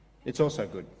It's also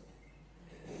good.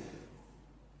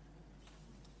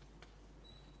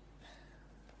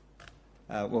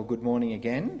 Well, good morning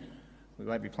again. We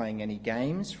won't be playing any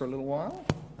games for a little while,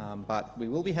 but we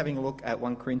will be having a look at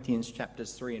 1 Corinthians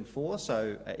chapters 3 and 4.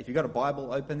 So if you've got a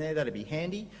Bible open there, that'd be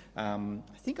handy. I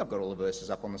think I've got all the verses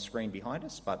up on the screen behind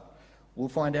us, but we'll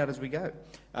find out as we go.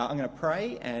 I'm going to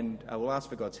pray and we'll ask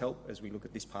for God's help as we look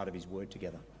at this part of his word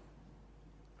together.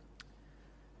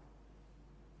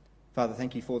 Father,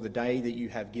 thank you for the day that you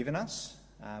have given us.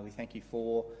 We thank you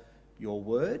for your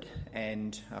word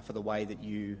and for the way that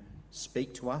you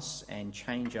speak to us and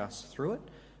change us through it.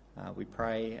 We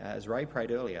pray, as Ray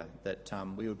prayed earlier, that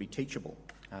we would be teachable,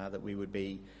 that we would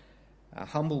be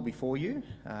humble before you,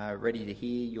 ready to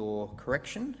hear your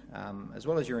correction, as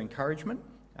well as your encouragement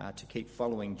to keep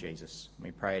following Jesus.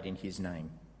 We pray it in his name.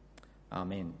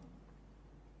 Amen.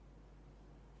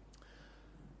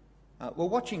 Well,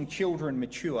 watching children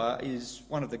mature is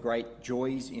one of the great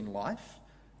joys in life.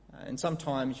 And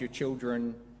sometimes your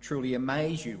children truly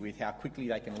amaze you with how quickly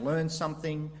they can learn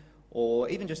something, or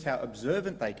even just how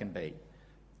observant they can be.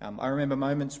 I remember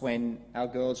moments when our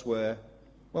girls were,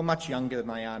 well, much younger than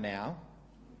they are now.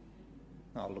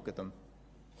 Oh, look at them.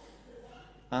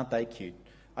 Aren't they cute?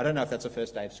 I don't know if that's the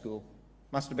first day of school.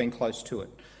 Must have been close to it.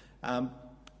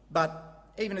 But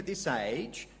even at this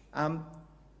age,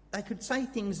 they could say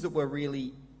things that were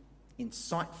really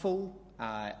insightful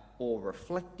or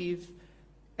reflective,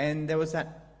 and there was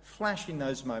that flash in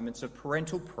those moments of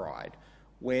parental pride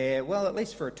where, well, at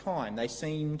least for a time, they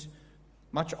seemed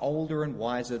much older and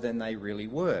wiser than they really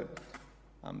were.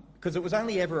 Because it was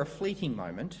only ever a fleeting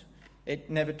moment. It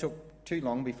never took too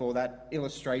long before that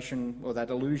illustration, or that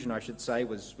illusion I should say,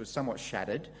 was somewhat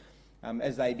shattered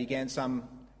as they began some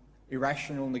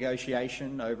irrational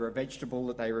negotiation over a vegetable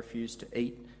that they refused to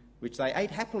eat, which they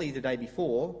ate happily the day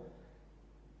before,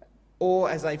 or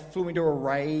as they flew into a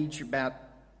rage about,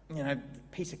 a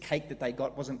piece of cake that they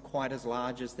got wasn't quite as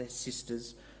large as their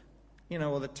sister's,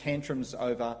 or the tantrums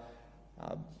over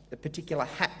a particular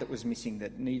hat that was missing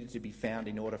that needed to be found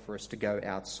in order for us to go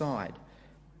outside.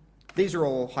 These are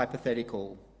all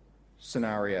hypothetical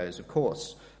scenarios, of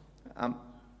course.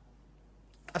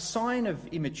 A sign of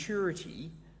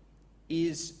immaturity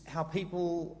is how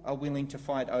people are willing to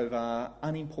fight over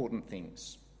unimportant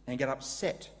things and get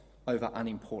upset over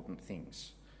unimportant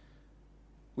things.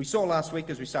 We saw last week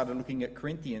as we started looking at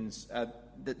Corinthians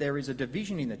that there is a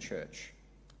division in the church,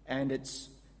 and it's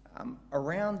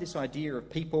around this idea of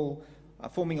people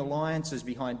forming alliances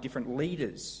behind different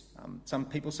leaders. Some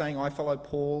people saying, I follow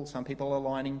Paul, some people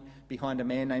aligning behind a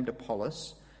man named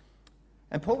Apollos.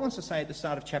 And Paul wants to say at the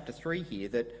start of chapter 3 here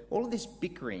that all of this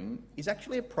bickering is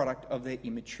actually a product of their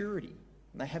immaturity.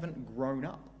 They haven't grown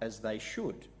up as they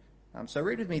should. So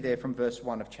read with me there from verse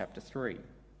 1 of chapter 3.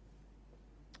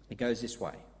 It goes this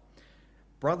way.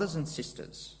 Brothers and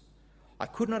sisters, I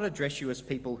could not address you as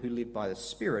people who live by the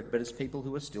Spirit, but as people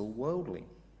who are still worldly,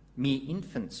 mere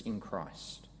infants in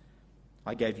Christ.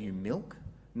 I gave you milk,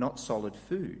 not solid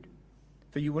food,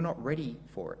 for you were not ready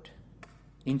for it.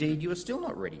 Indeed, you are still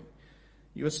not ready.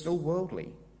 You are still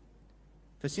worldly.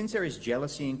 For since there is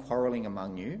jealousy and quarrelling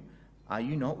among you, are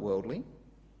you not worldly?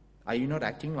 Are you not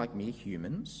acting like mere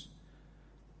humans?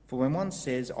 For when one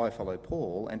says, I follow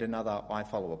Paul, and another, I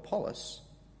follow Apollos,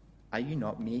 are you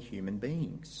not mere human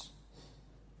beings?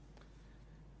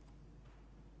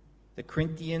 The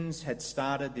Corinthians had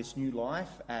started this new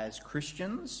life as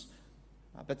Christians,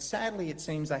 but sadly it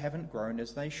seems they haven't grown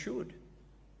as they should.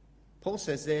 Paul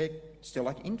says they're still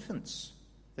like infants.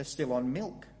 They're still on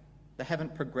milk. They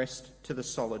haven't progressed to the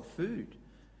solid food.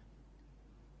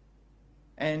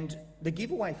 And the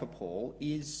giveaway for Paul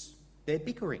is their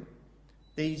bickering.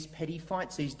 These petty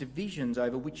fights, these divisions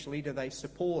over which leader they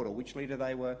support or which leader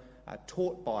they were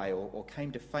taught by or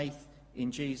came to faith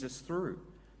in Jesus through.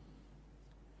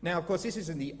 Now, of course, this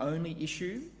isn't the only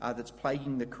issue that's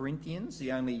plaguing the Corinthians,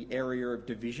 the only area of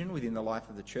division within the life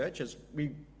of the church. As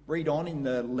we read on in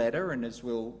the letter, and as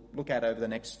we'll look at over the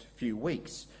next few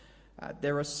weeks,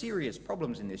 there are serious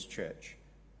problems in this church.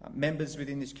 Members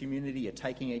within this community are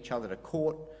taking each other to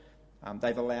court.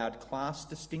 They've allowed class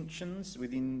distinctions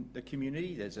within the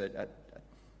community. There's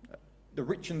the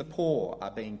rich and the poor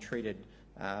are being treated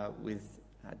with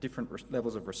different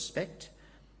levels of respect.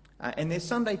 And their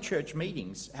Sunday church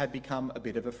meetings have become a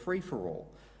bit of a free-for-all,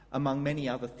 among many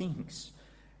other things.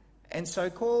 And so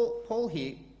Paul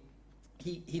here,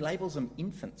 he labels them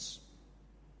infants,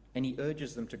 and he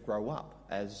urges them to grow up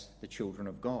as the children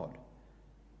of God.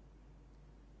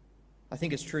 I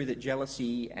think it's true that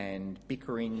jealousy and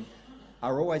bickering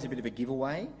are always a bit of a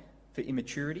giveaway for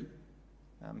immaturity.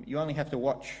 You only have to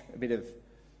watch a bit of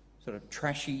sort of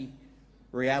trashy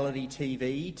reality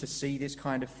TV to see this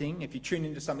kind of thing. If you tune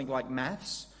into something like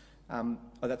maths,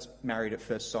 that's Married at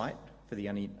First Sight for the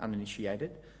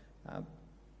uninitiated.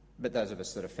 But those of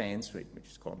us that are fans, we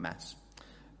just call it maths.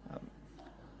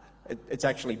 It's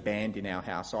actually banned in our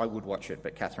house. I would watch it,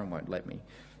 but Catherine won't let me.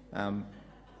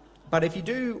 But if you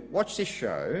do watch this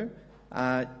show,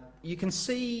 you can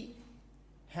see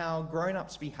how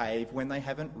grown-ups behave when they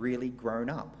haven't really grown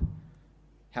up,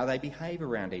 how they behave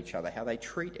around each other, how they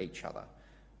treat each other.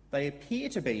 They appear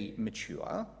to be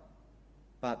mature,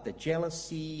 but the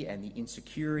jealousy and the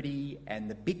insecurity and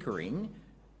the bickering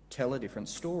tell a different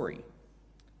story.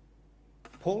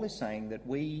 Paul is saying that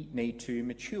we need to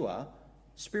mature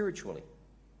spiritually,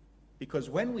 because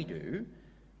when we do,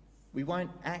 we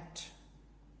won't act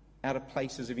out of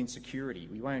places of insecurity.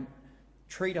 We won't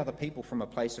treat other people from a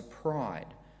place of pride,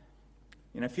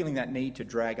 feeling that need to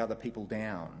drag other people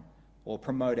down or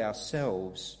promote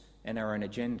ourselves and our own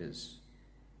agendas.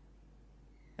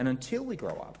 And until we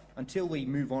grow up, until we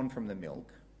move on from the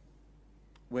milk,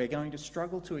 we're going to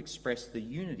struggle to express the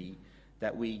unity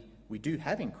that we do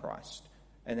have in Christ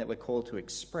and that we're called to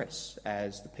express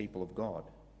as the people of God.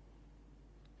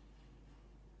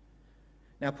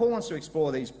 Now, Paul wants to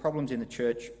explore these problems in the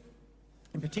church,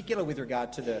 in particular with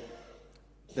regard to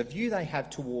the view they have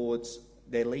towards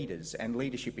their leaders and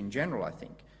leadership in general, I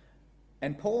think.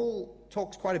 And Paul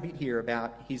talks quite a bit here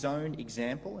about his own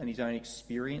example and his own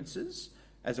experiences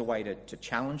as a way to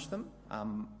challenge them,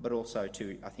 but also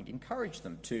to, I think, encourage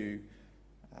them to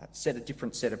set a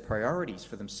different set of priorities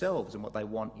for themselves and what they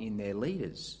want in their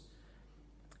leaders.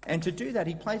 And to do that,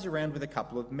 he plays around with a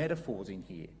couple of metaphors in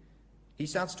here. He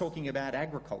starts talking about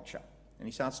agriculture, and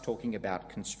he starts talking about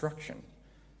construction.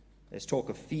 There's talk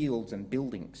of fields and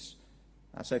buildings.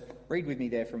 So read with me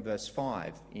there from verse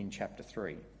 5 in chapter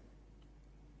 3.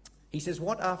 He says,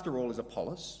 "What after all is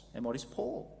Apollos, and what is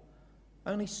Paul?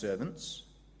 Only servants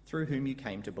through whom you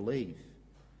came to believe,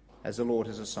 as the Lord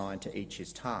has assigned to each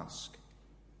his task.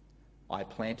 I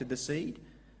planted the seed,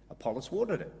 Apollos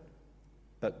watered it,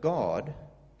 but God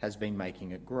has been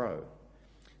making it grow.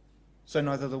 So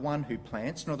neither the one who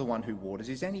plants nor the one who waters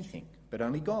is anything, but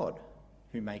only God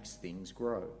who makes things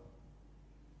grow."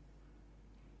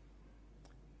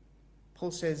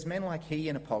 Paul says men like he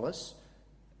and Apollos,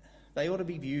 they ought to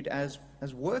be viewed as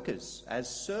workers, as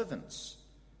servants.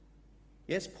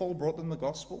 Yes, Paul brought them the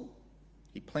gospel.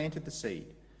 He planted the seed.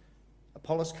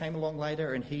 Apollos came along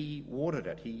later and he watered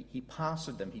it. He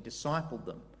pastored them. He discipled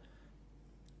them.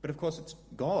 But of course, it's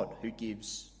God who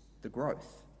gives the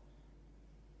growth.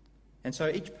 And so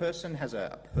each person has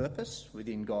a purpose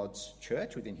within God's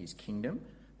church, within his kingdom.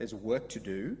 There's work to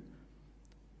do.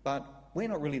 But we're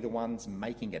not really the ones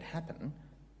making it happen.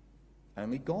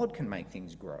 Only God can make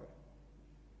things grow.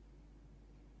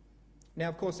 Now,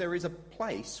 of course, there is a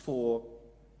place for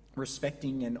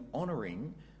respecting and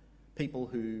honouring people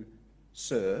who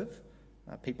serve,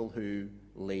 people who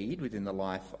lead within the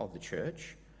life of the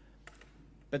church.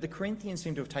 But the Corinthians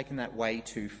seem to have taken that way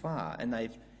too far, and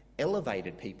they've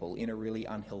elevated people in a really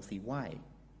unhealthy way.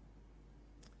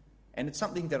 And it's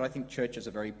something that I think churches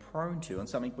are very prone to, and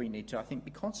something we need to, I think,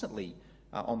 be constantly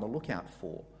on the lookout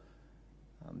for.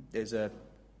 There's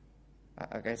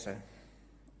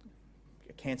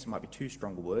cancer might be too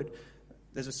strong a word.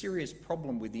 There's a serious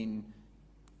problem within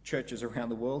churches around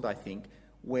the world, I think,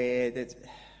 where there's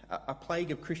a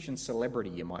plague of Christian celebrity,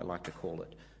 you might like to call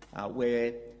it,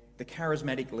 where the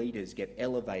charismatic leaders get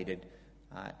elevated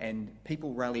and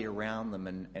people rally around them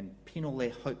and pin all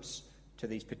their hopes to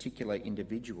these particular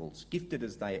individuals, gifted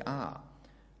as they are.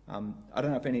 I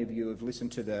don't know if any of you have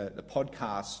listened to the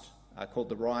podcast called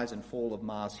The Rise and Fall of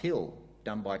Mars Hill,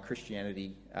 done by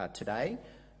Christianity Today,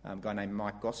 a guy named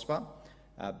Mike Gosper.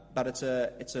 But it's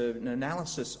an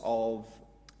analysis of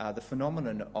the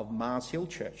phenomenon of Mars Hill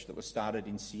Church that was started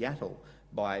in Seattle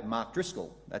by Mark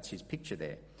Driscoll. That's his picture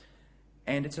there.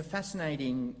 And it's a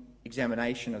fascinating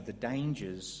examination of the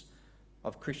dangers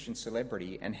of Christian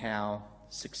celebrity and how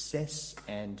success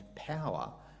and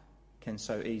power can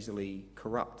so easily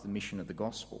corrupt the mission of the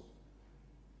gospel.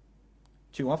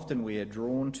 Too often we are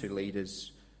drawn to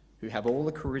leaders who have all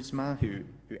the charisma, who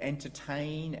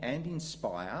entertain and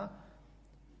inspire,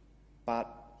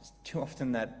 but too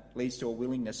often that leads to a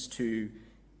willingness to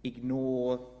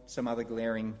ignore some other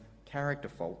glaring character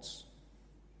faults.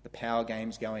 The power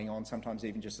games going on, sometimes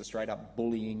even just the straight up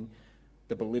bullying,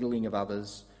 the belittling of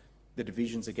others, the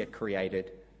divisions that get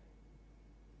created.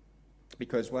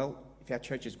 Because, well, if our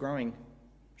church is growing,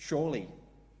 surely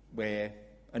we're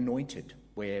anointed,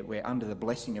 we're under the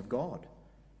blessing of God.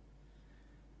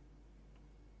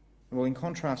 Well, in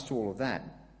contrast to all of that,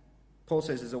 Paul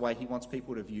says there's a way he wants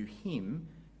people to view him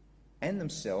and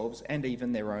themselves and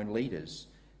even their own leaders.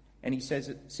 And he says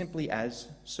it simply as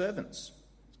servants.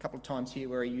 There's a couple of times here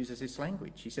where he uses this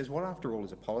language. He says, what after all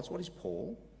is Apollos? What is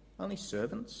Paul? Only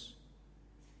servants.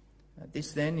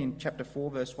 This then, in chapter 4,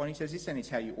 verse 1, he says, this then is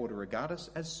how you ought to regard us,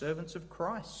 as servants of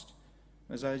Christ,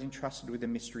 as those entrusted with the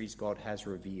mysteries God has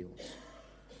revealed.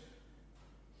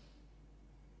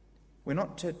 We're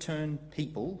not to turn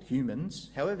people, humans,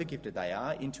 however gifted they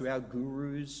are, into our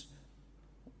gurus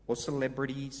or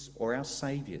celebrities or our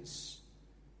saviours.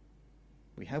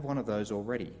 We have one of those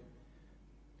already.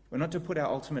 We're not to put our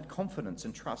ultimate confidence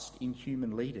and trust in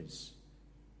human leaders,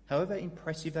 however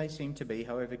impressive they seem to be,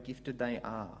 however gifted they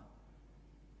are.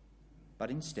 But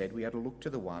instead, we are to look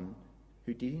to the one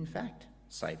who did in fact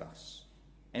save us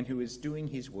and who is doing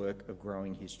his work of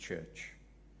growing his church.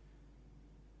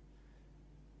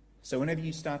 So whenever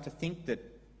you start to think that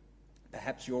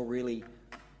perhaps you're really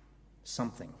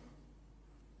something,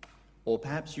 or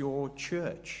perhaps your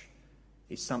church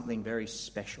is something very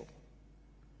special,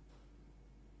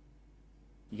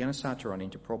 you're going to start to run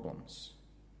into problems.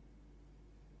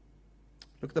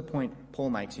 Look at the point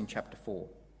Paul makes in chapter 4.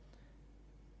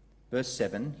 Verse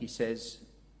 7, he says,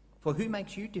 "For who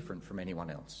makes you different from anyone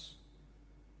else?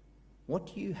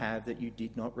 What do you have that you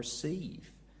did not receive?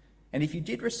 And if you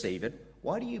did receive it,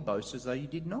 why do you boast as though you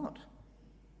did not?"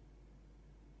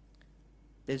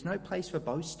 There's no place for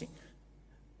boasting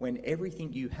when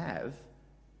everything you have,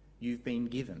 you've been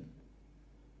given.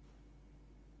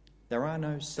 There are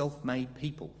no self-made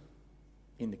people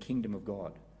in the kingdom of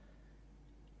God.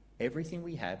 Everything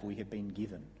we have been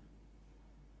given.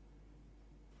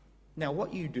 Now,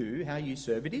 what you do, how you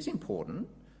serve, it is important,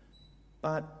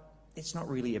 but it's not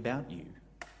really about you.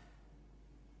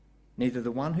 Neither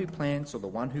the one who plants or the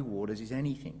one who waters is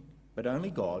anything, but only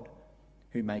God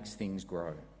who makes things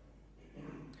grow.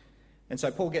 And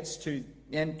so Paul gets to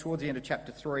towards the end of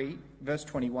chapter 3, verse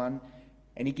 21,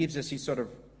 and he gives us his sort of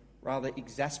rather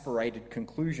exasperated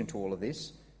conclusion to all of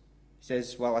this. He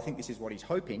says, well, I think this is what he's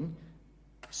hoping.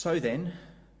 So then,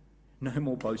 no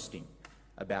more boasting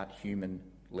about human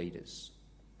leaders.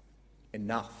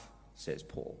 Enough, says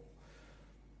Paul.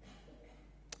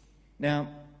 Now,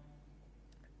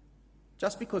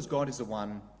 just because God is the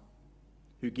one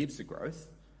who gives the growth,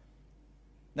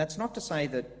 that's not to say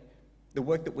that the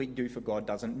work that we do for God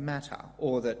doesn't matter,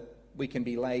 or that we can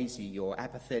be lazy or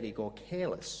apathetic or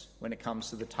careless when it comes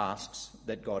to the tasks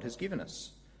that God has given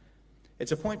us.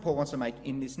 It's a point Paul wants to make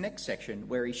in this next section,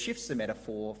 where he shifts the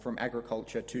metaphor from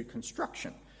agriculture to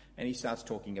construction, and he starts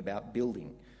talking about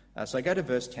building. So go to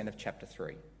verse 10 of chapter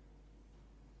 3.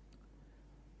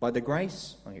 By the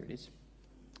grace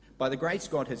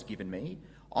God has given me,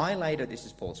 this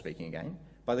is Paul speaking again,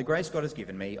 by the grace God has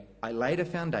given me, I laid a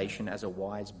foundation as a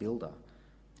wise builder,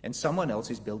 and someone else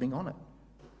is building on it.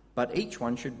 But each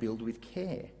one should build with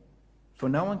care, for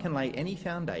no one can lay any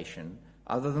foundation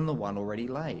other than the one already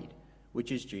laid,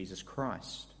 which is Jesus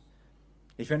Christ.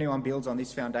 If anyone builds on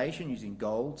this foundation using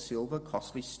gold, silver,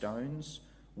 costly stones,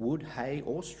 wood, hay,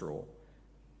 or straw,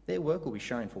 their work will be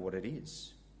shown for what it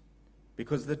is,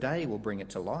 because the day will bring it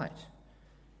to light.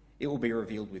 It will be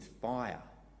revealed with fire,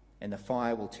 and the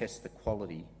fire will test the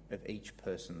quality of each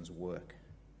person's work.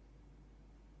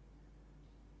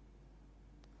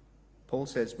 Paul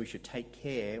says we should take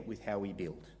care with how we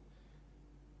build.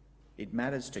 It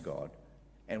matters to God,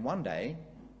 and one day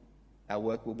our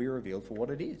work will be revealed for what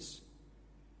it is.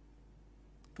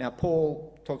 Now,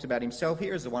 Paul talks about himself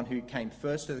here as the one who came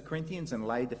first to the Corinthians and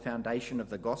laid the foundation of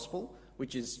the gospel,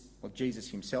 which is Jesus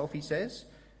himself, he says.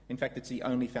 In fact, it's the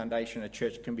only foundation a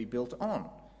church can be built on.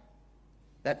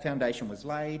 That foundation was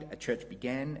laid, a church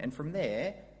began, and from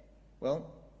there,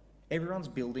 well, everyone's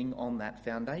building on that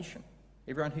foundation.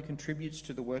 Everyone who contributes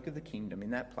to the work of the kingdom in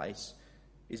that place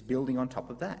is building on top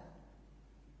of that.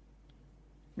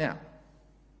 Now,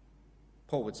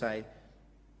 Paul would say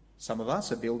some of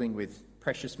us are building with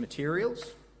precious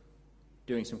materials,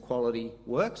 doing some quality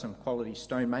work, some quality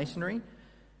stone masonry.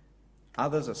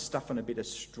 Others are stuffing a bit of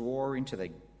straw into the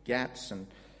gaps and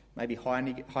maybe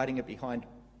hiding it behind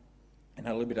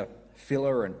a little bit of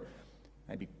filler, and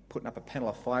maybe putting up a panel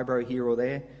of fibro here or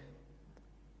there.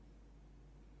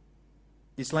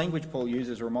 This language Paul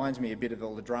uses reminds me a bit of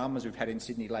all the dramas we've had in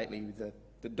Sydney lately with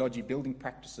the dodgy building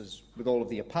practices with all of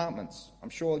the apartments. I'm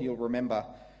sure you'll remember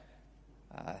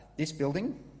this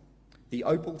building, the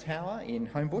Opal Tower in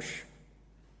Homebush,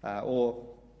 or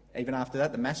even after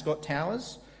that, the Mascot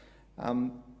Towers.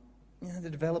 The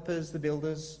developers, the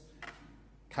builders,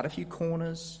 cut a few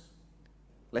corners,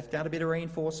 left out a bit of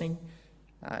reinforcing,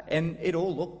 and it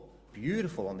all looked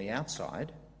beautiful on the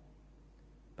outside,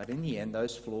 But in the end,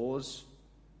 those flaws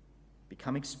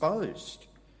become exposed.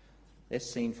 They're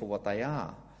seen for what they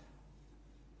are.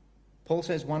 Paul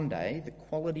says one day the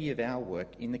quality of our work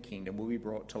in the kingdom will be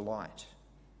brought to light.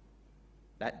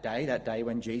 That day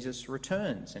when Jesus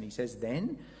returns. And he says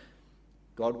then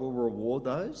God will reward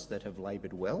those that have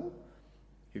laboured well,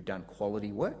 who've done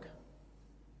quality work,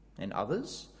 and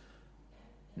others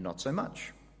not so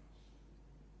much.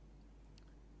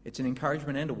 It's an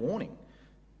encouragement and a warning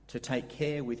to take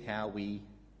care with how we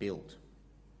build.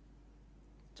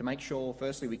 To make sure,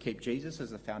 firstly, we keep Jesus as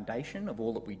the foundation of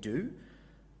all that we do.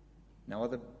 No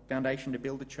other foundation to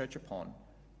build a church upon.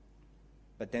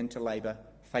 But then to labour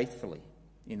faithfully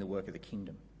in the work of the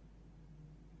kingdom.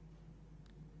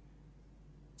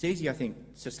 It's easy, I think,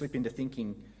 to slip into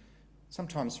thinking,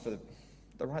 sometimes for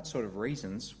the right sort of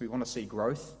reasons, we want to see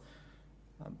growth,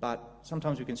 but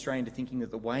sometimes we can stray into thinking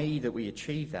that the way that we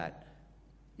achieve that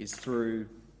is through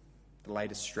the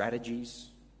latest strategies,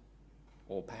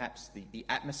 or perhaps the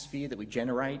atmosphere that we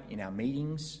generate in our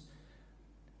meetings,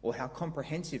 or how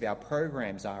comprehensive our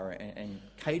programs are and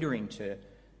catering to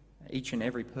each and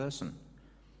every person.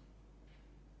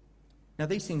 Now,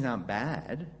 these things aren't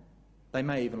bad. They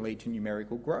may even lead to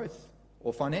numerical growth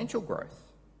or financial growth.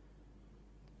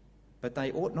 But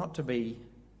they ought not to be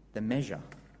the measure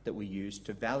that we use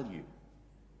to value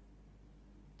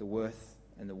the worth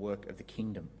and the work of the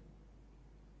kingdom.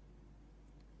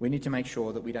 We need to make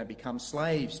sure that we don't become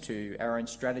slaves to our own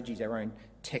strategies, our own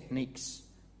techniques,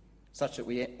 such that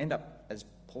we end up, as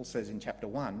Paul says in chapter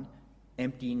 1,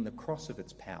 emptying the cross of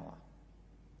its power.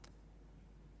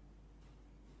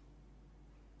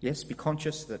 Yes, be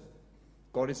conscious that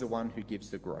God is the one who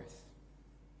gives the growth.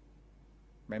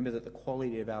 Remember that the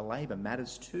quality of our labour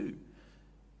matters too.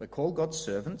 We're called God's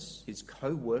servants, his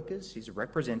co-workers, his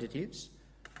representatives.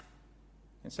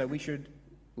 And so we should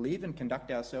live and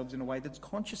conduct ourselves in a way that's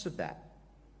conscious of that.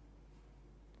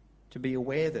 To be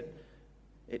aware that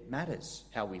it matters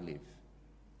how we live.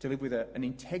 To live with an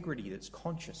integrity that's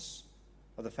conscious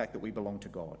of the fact that we belong to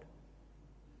God.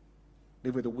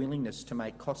 Live with a willingness to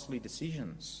make costly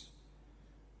decisions.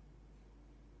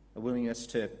 A willingness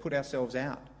to put ourselves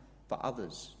out for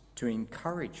others, to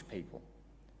encourage people,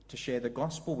 to share the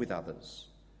gospel with others,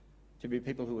 to be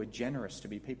people who are generous, to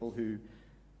be people who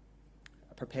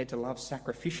are prepared to love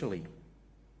sacrificially,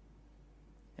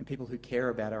 and people who care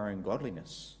about our own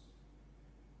godliness.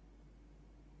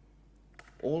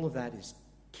 All of that is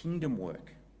kingdom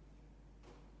work,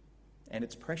 and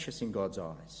it's precious in God's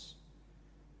eyes.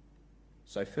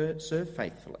 So serve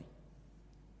faithfully,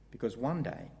 because one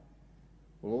day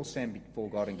we'll all stand before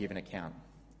God and give an account,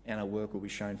 and our work will be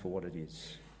shown for what it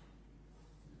is.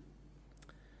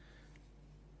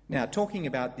 Now, talking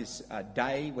about this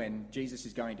day when Jesus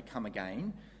is going to come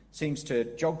again seems to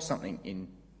jog something in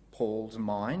Paul's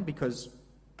mind, because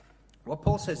what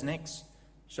Paul says next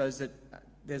shows that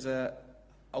there's a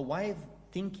way of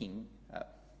thinking,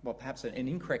 perhaps an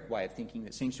incorrect way of thinking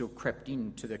that seems to have crept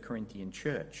into the Corinthian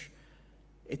church.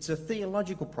 It's a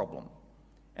theological problem,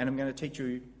 and I'm going to teach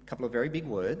you a couple of very big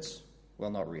words. Well,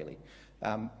 not really.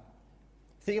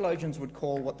 Theologians would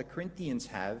call what the Corinthians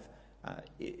have,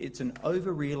 it's an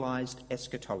over-realised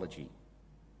eschatology.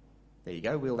 There you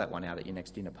go, wheel that one out at your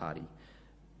next dinner party.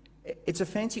 It's a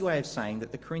fancy way of saying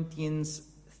that the Corinthians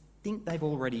think they've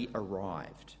already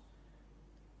arrived.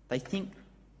 They think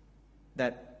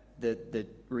that the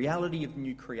reality of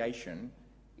new creation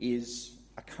is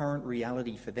a current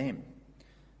reality for them.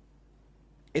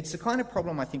 It's the kind of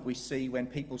problem I think we see when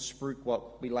people spruik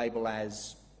what we label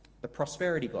as the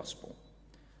prosperity gospel.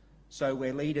 So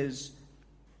where leaders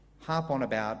harp on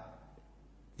about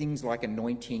things like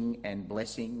anointing and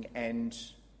blessing and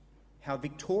how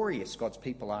victorious God's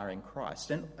people are in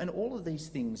Christ. And all of these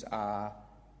things are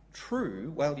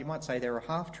true. Well, you might say they're a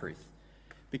half-truth,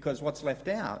 because what's left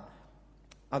out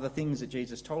are the things that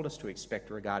Jesus told us to expect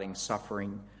regarding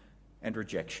suffering and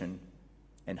rejection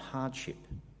and hardship.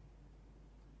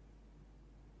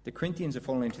 The Corinthians have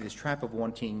fallen into this trap of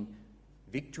wanting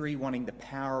victory, wanting the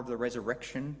power of the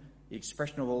resurrection, the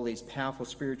expression of all these powerful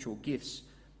spiritual gifts,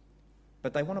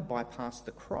 but they want to bypass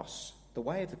the cross, the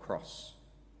way of the cross.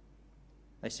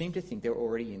 They seem to think they're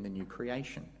already in the new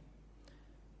creation.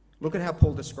 Look at how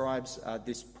Paul describes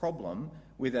this problem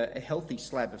with a healthy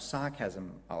slab of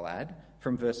sarcasm, I'll add,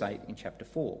 from verse 8 in chapter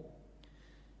 4.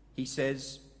 He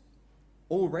says,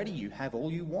 "Already you have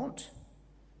all you want.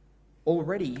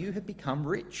 Already you have become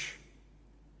rich.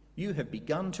 You have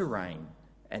begun to reign,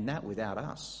 and that without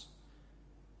us.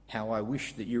 How I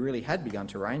wish that you really had begun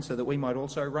to reign, so that we might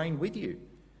also reign with you.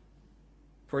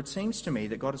 For it seems to me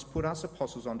that God has put us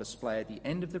apostles on display at the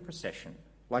end of the procession,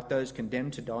 like those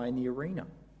condemned to die in the arena.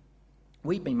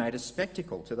 We've been made a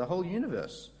spectacle to the whole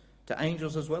universe, to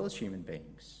angels as well as human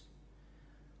beings.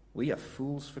 We are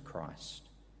fools for Christ,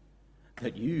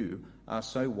 but you are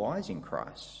so wise in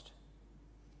Christ.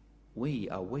 We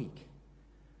are weak,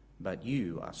 but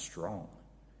you are strong.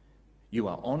 You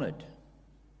are honoured.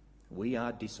 We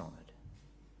are dishonoured.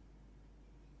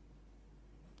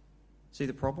 See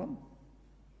the problem?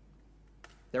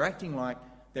 They're acting like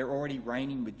they're already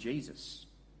reigning with Jesus.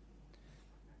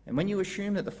 And when you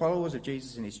assume that the followers of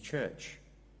Jesus and his church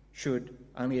should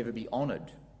only ever be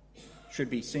honoured, should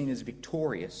be seen as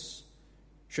victorious,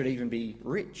 should even be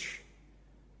rich,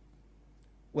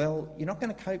 well, you're not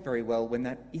going to cope very well when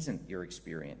that isn't your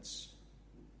experience,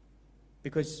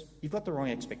 because you've got the wrong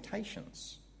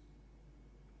expectations.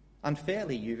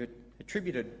 Unfairly, you've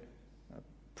attributed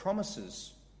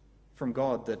promises from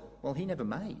God that, well, he never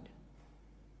made.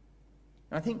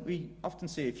 And I think we often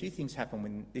see a few things happen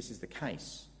when this is the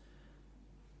case.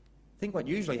 I think what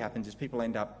usually happens is people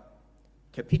end up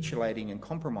capitulating and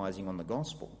compromising on the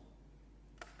gospel.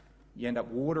 You end up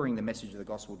watering the message of the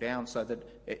gospel down so that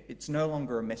it's no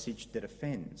longer a message that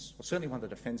offends, or certainly one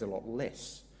that offends a lot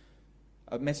less.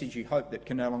 A message you hope that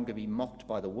can no longer be mocked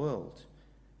by the world.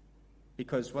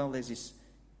 Because, well, there's this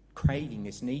craving,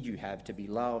 this need you have to be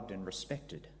loved and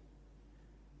respected.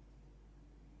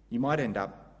 You might end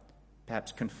up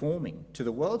perhaps conforming to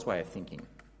the world's way of thinking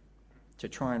to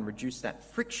try and reduce that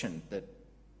friction that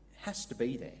has to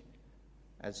be there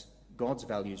as God's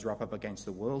values rub up against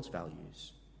the world's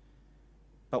values.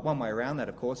 But one way around that,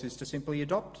 of course, is to simply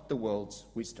adopt the world's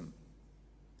wisdom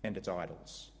and its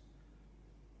idols.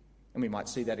 And we might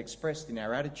see that expressed in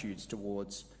our attitudes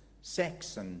towards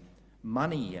sex and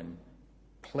money and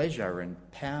pleasure and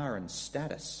power and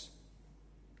status,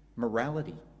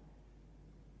 morality.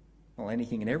 Well,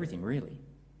 anything and everything, really.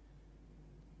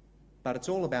 But it's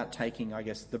all about taking, I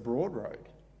guess, the broad road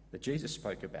that Jesus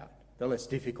spoke about, the less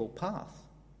difficult path.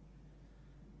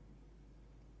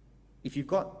 If you've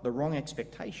got the wrong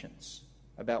expectations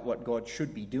about what God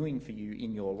should be doing for you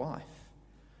in your life,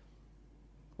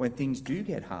 when things do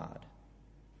get hard,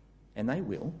 and they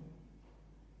will,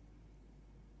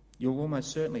 you'll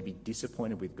almost certainly be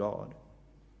disappointed with God.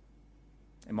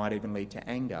 It might even lead to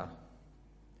anger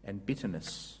and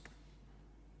bitterness,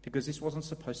 because this wasn't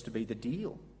supposed to be the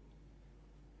deal.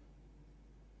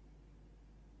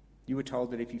 You were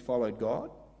told that if you followed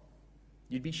God,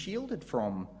 you'd be shielded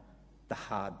from the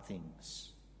hard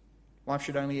things. Life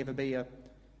should only ever be a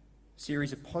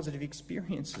series of positive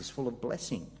experiences full of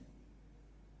blessing.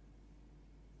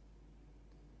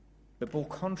 But Paul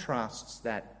contrasts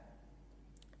that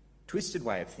twisted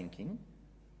way of thinking,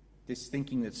 this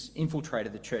thinking that's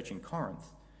infiltrated the church in Corinth,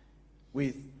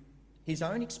 with his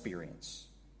own experience.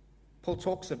 Paul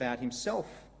talks about himself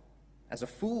as a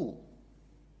fool,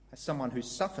 as someone who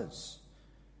suffers,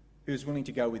 who's willing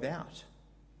to go without,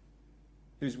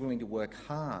 who's willing to work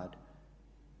hard,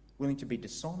 willing to be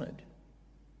dishonoured,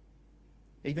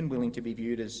 even willing to be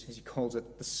viewed as he calls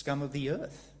it, the scum of the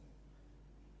earth.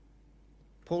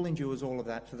 Paul endures all of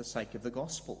that for the sake of the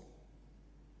gospel.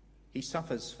 He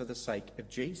suffers for the sake of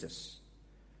Jesus.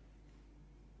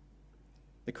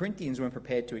 The Corinthians weren't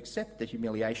prepared to accept the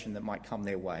humiliation that might come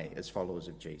their way as followers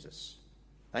of Jesus.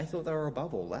 They thought they were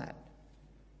above all that.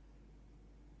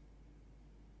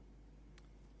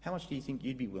 How much do you think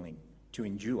you'd be willing to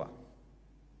endure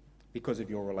because of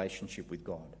your relationship with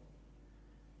God?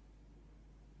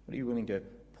 What are you willing to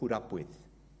put up with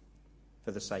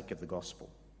for the sake of the gospel?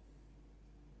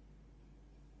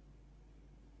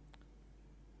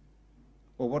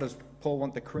 Well, what does Paul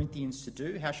want the Corinthians to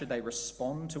do? How should they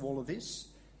respond to all of this?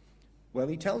 Well,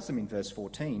 he tells them in verse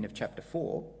 14 of chapter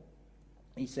 4,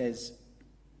 he says,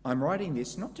 I'm writing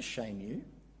this not to shame you,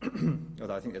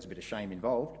 although I think there's a bit of shame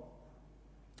involved,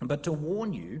 but to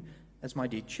warn you as my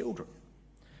dear children.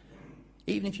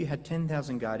 Even if you had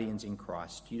 10,000 guardians in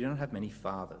Christ, you do not have many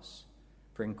fathers.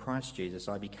 For in Christ Jesus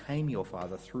I became your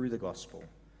father through the gospel.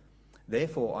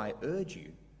 Therefore I urge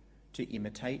you to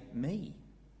imitate me.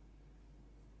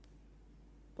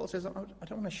 Paul says, I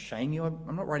don't want to shame you.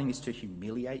 I'm not writing this to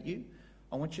humiliate you.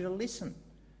 I want you to listen.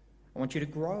 I want you to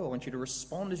grow. I want you to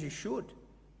respond as you should.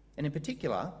 And in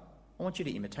particular, I want you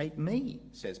to imitate me,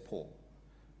 says Paul.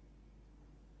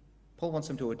 Paul wants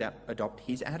them to adopt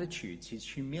his attitudes, his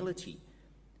humility,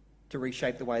 to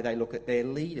reshape the way they look at their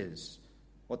leaders,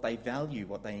 what they value,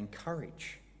 what they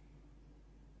encourage.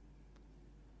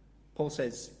 Paul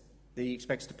says that he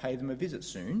expects to pay them a visit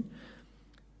soon,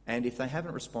 and if they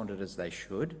haven't responded as they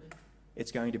should,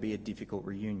 it's going to be a difficult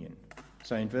reunion.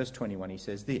 So in verse 21 he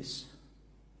says this,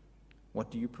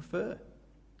 what do you prefer?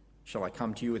 Shall I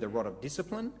come to you with a rod of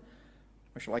discipline,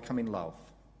 or shall I come in love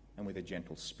and with a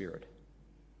gentle spirit.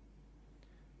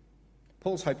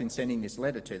 Paul's hope in sending this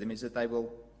letter to them is that they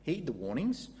will heed the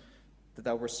warnings, that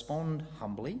they'll respond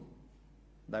humbly,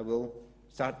 they will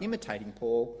start imitating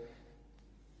Paul,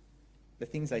 the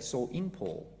things they saw in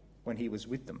Paul when he was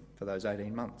with them for those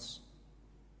 18 months.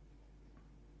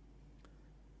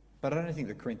 But I don't think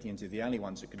the Corinthians are the only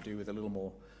ones that could do with a little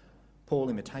more Paul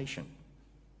imitation.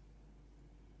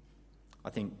 I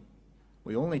think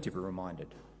we all need to be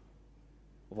reminded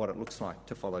of what it looks like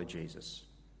to follow Jesus,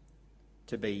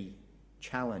 to be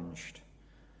challenged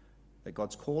that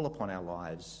God's call upon our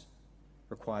lives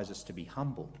requires us to be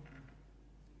humble,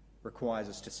 requires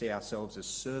us to see ourselves as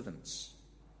servants,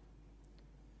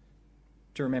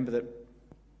 to remember that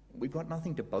we've got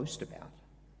nothing to boast about.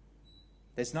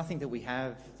 There's nothing that we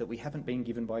have that we haven't been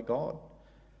given by God.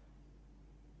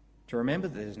 To remember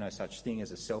that there's no such thing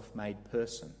as a self-made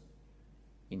person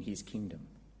in his kingdom.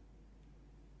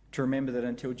 To remember that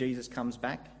until Jesus comes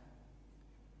back,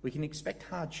 we can expect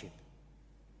hardship.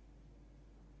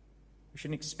 We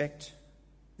shouldn't expect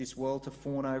this world to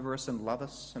fawn over us and love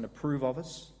us and approve of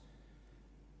us.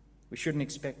 We shouldn't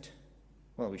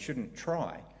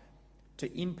try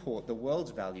to import the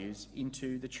world's values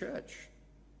into the church.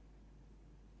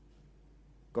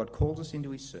 God calls us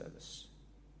into his service.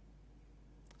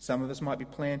 Some of us might be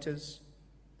planters,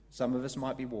 some of us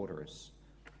might be waterers.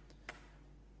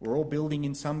 We're all building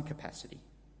in some capacity.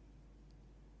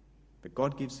 But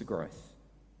God gives the growth.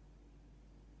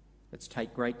 Let's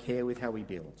take great care with how we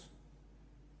build.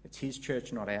 It's his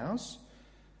church, not ours.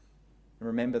 And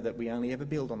remember that we only ever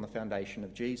build on the foundation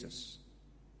of Jesus.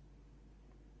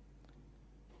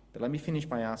 But let me finish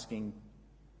by asking,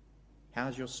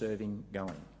 how's your serving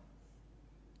going?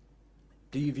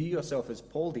 Do you view yourself as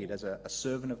Paul did, as a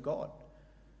servant of God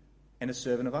and a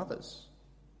servant of others?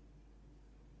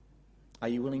 Are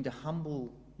you willing to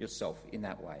humble yourself in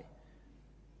that way?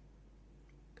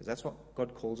 Because that's what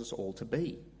God calls us all to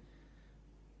be.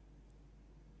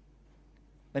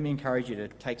 Let me encourage you to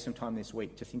take some time this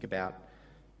week to think about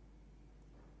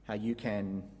how you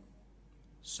can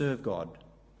serve God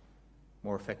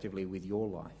more effectively with your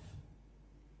life,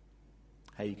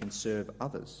 how you can serve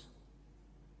others,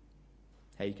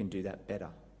 how you can do that better,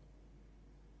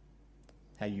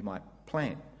 how you might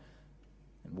plant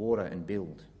and water and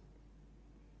build.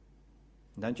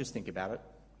 And don't just think about it,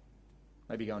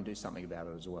 maybe go and do something about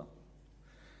it as well.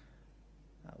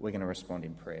 We're going to respond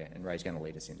in prayer, and Ray's going to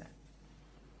lead us in that.